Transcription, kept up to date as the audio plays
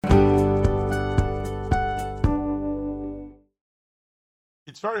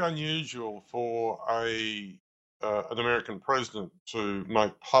It's very unusual for an American president to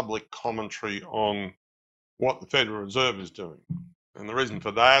make public commentary on what the Federal Reserve is doing. And the reason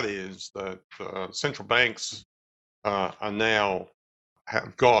for that is that central banks are now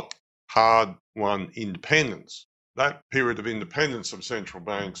have got hard-won independence. That period of independence of central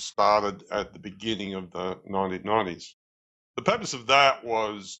banks started at the beginning of the 1990s. The purpose of that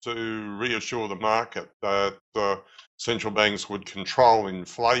was to reassure the market that central banks would control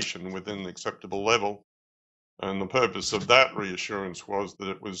inflation within an acceptable level. And the purpose of that reassurance was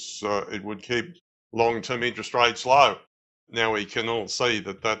that it would keep long-term interest rates low. Now we can all see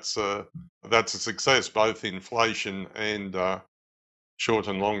that that's a success. Both inflation and short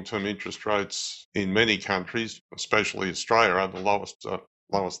and long-term interest rates in many countries, especially Australia, are the lowest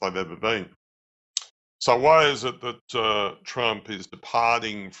they've ever been. So why is it that Trump is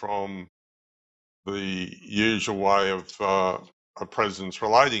departing from the usual way of presidents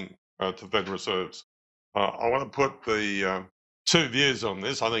relating to Federal Reserves? I want to put the two views on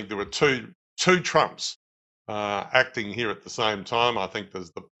this. I think there were two Trumps acting here at the same time. I think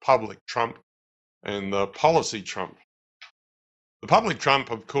there's the public Trump and the policy Trump. The public Trump,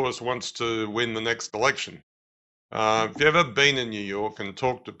 of course, wants to win the next election. If you've ever been in New York and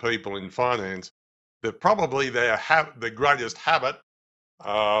talked to people in finance, they're probably their greatest habit,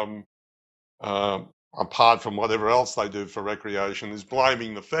 apart from whatever else they do for recreation, is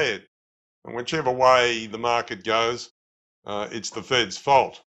blaming the Fed. And whichever way the market goes, it's the Fed's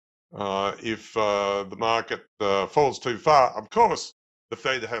fault. If the market falls too far, of course, the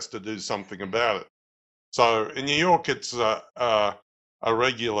Fed has to do something about it. So in New York, it's a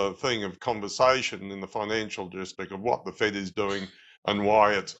regular thing of conversation in the financial district of what the Fed is doing and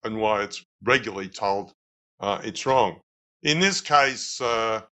why it's regularly told it's wrong. In this case,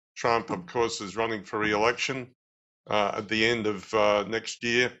 Trump, of course, is running for re-election at the end of next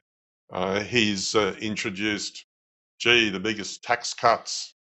year. He's introduced, the biggest tax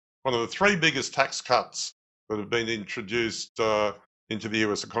cuts, one of the three biggest tax cuts that have been introduced into the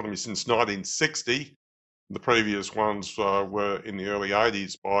US economy since 1960. The previous ones were in the early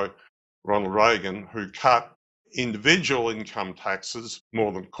 80s by Ronald Reagan, who cut individual income taxes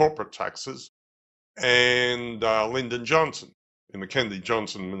more than corporate taxes, and Lyndon Johnson in the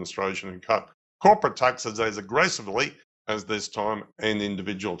Kennedy-Johnson administration, who cut corporate taxes as aggressively as this time and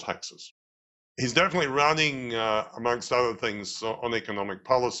individual taxes. He's definitely running, amongst other things, on economic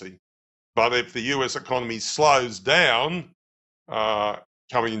policy. But if the US economy slows down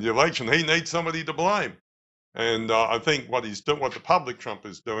coming into the election, he needs somebody to blame. And I think what the public Trump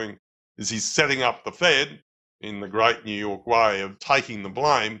is doing is he's setting up the Fed in the great New York way of taking the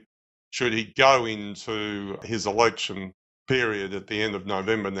blame should he go into his election period at the end of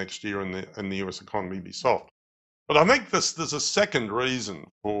November next year and the US economy be soft. But I think there's a second reason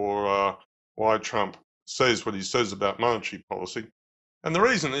for why Trump says what he says about monetary policy. And the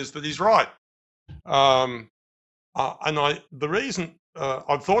reason is that he's right. I've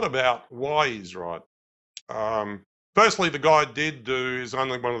thought about why he's right. Firstly, the guy is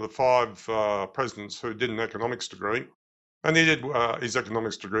only one of the five presidents who did an economics degree. And he did his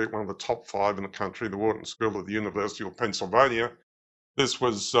economics degree at one of the top five in the country, the Wharton School of the University of Pennsylvania. This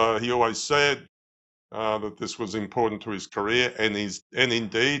was, he always said that this was important to his career. And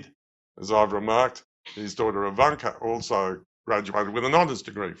indeed, as I've remarked, his daughter Ivanka also graduated with an honours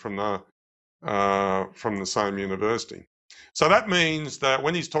degree from the same university. So that means that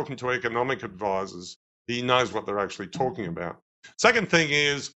when he's talking to economic advisors, he knows what they're actually talking about. Second thing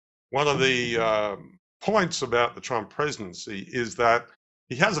is, one of the points about the Trump presidency is that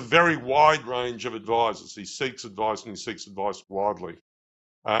he has a very wide range of advisors. He seeks advice and he seeks advice widely.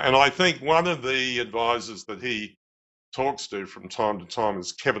 And I think one of the advisors that he talks to from time to time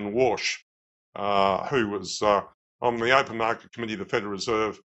is Kevin Warsh, who was on the Open Market Committee of the Federal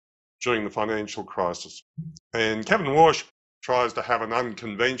Reserve during the financial crisis. And Kevin Warsh tries to have an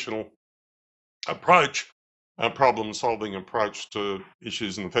unconventional approach, a problem-solving approach to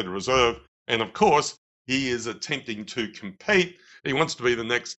issues in the Federal Reserve. And of course, he is attempting to compete. He wants to be the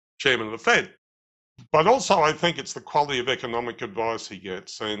next chairman of the Fed. But also, I think it's the quality of economic advice he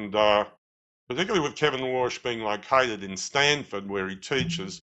gets. And particularly with Kevin Warsh being located in Stanford, where he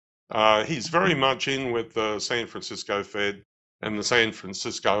teaches, he's very much in with the San Francisco Fed and the San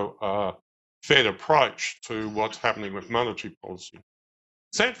Francisco Fed approach to what's happening with monetary policy.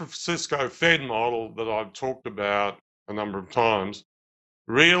 San Francisco Fed model that I've talked about a number of times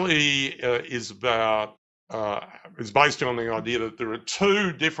really is based on the idea that there are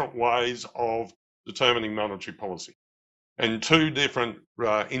two different ways of determining monetary policy and two different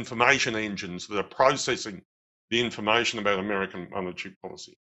information engines that are processing the information about American monetary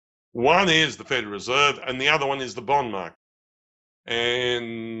policy. One is the Federal Reserve and the other one is the bond market.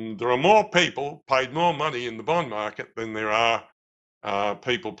 And there are more people paid more money in the bond market than there are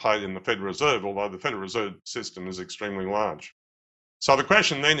people paid in the Federal Reserve, although the Federal Reserve system is extremely large. So the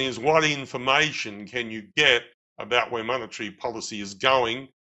question then is, what information can you get about where monetary policy is going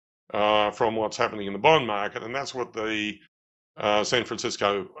from what's happening in the bond market? And that's what the San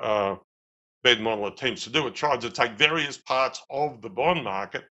Francisco Fed model attempts to do. It tries to take various parts of the bond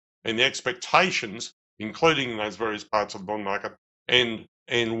market and the expectations, including those various parts of the bond market, and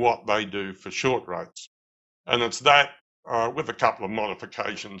what they do for short rates. And it's that with a couple of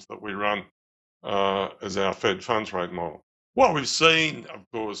modifications that we run as our Fed funds rate model. What we've seen, of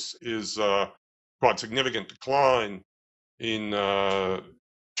course, is quite significant decline in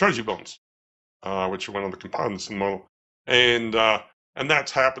Treasury bonds, which are one of the components in the model. And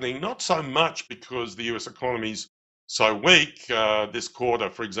that's happening not so much because the US economy's so weak. This quarter,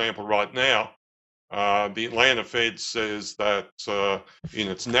 for example, right now, the Atlanta Fed says that in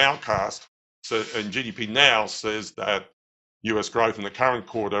its nowcast, and GDP now says that US growth in the current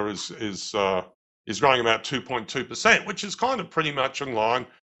quarter is growing about 2.2%, which is kind of pretty much in line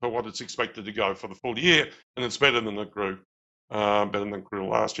for what it's expected to go for the full year, and it's better than it grew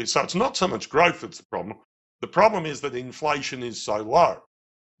last year. So it's not so much growth that's the problem. The problem is that inflation is so low.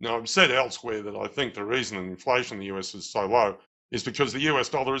 Now, I've said elsewhere that I think the reason inflation in the US is so low is because the US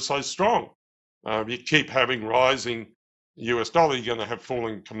dollar is so strong. If you keep having rising US dollar, you're going to have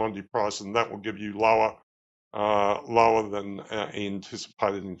falling commodity price, and that will give you lower than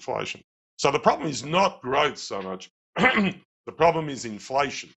anticipated inflation. So the problem is not growth so much. The problem is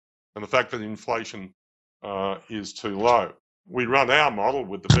inflation, and the fact that inflation is too low. We run our model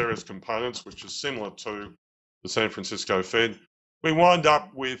with the various components, which is similar to the San Francisco Fed. We wind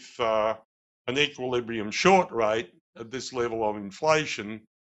up with an equilibrium short rate at this level of inflation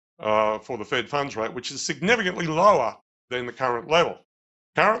for the Fed funds rate, which is significantly lower than the current level.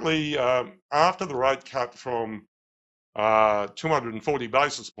 Currently, after the rate cut from 240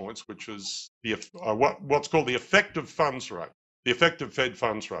 basis points, which is the what's called the effective funds rate, the effective Fed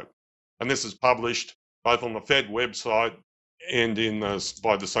funds rate, and this is published both on the Fed website and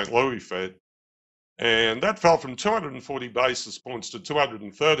by the St. Louis Fed, and that fell from 240 basis points to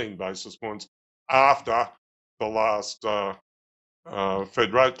 213 basis points after the last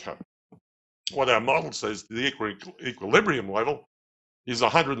Fed rate cut. What our model says, the equilibrium level is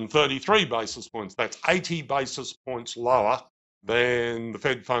 133 basis points. That's 80 basis points lower than the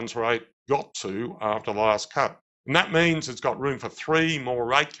Fed funds rate got to after the last cut. And that means it's got room for 3 more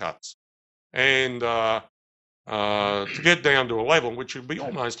rate cuts. And to get down to a level which would be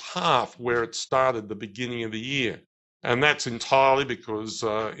almost half where it started the beginning of the year. And that's entirely because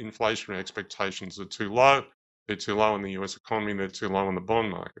inflationary expectations are too low. They're too low in the US economy, they're too low in the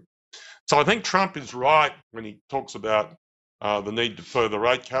bond market. So I think Trump is right when he talks about the need to further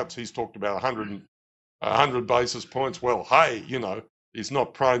rate cuts. He's talked about 100 basis points. Well, hey, he's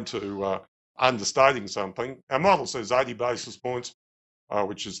not prone to understating something. Our model says 80 basis points,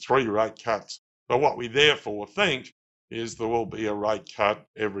 which is 3 rate cuts. But what we therefore think is there will be a rate cut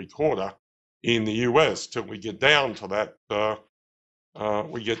every quarter in the US till we get down to that.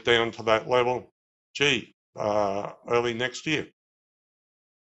 Level, early next year.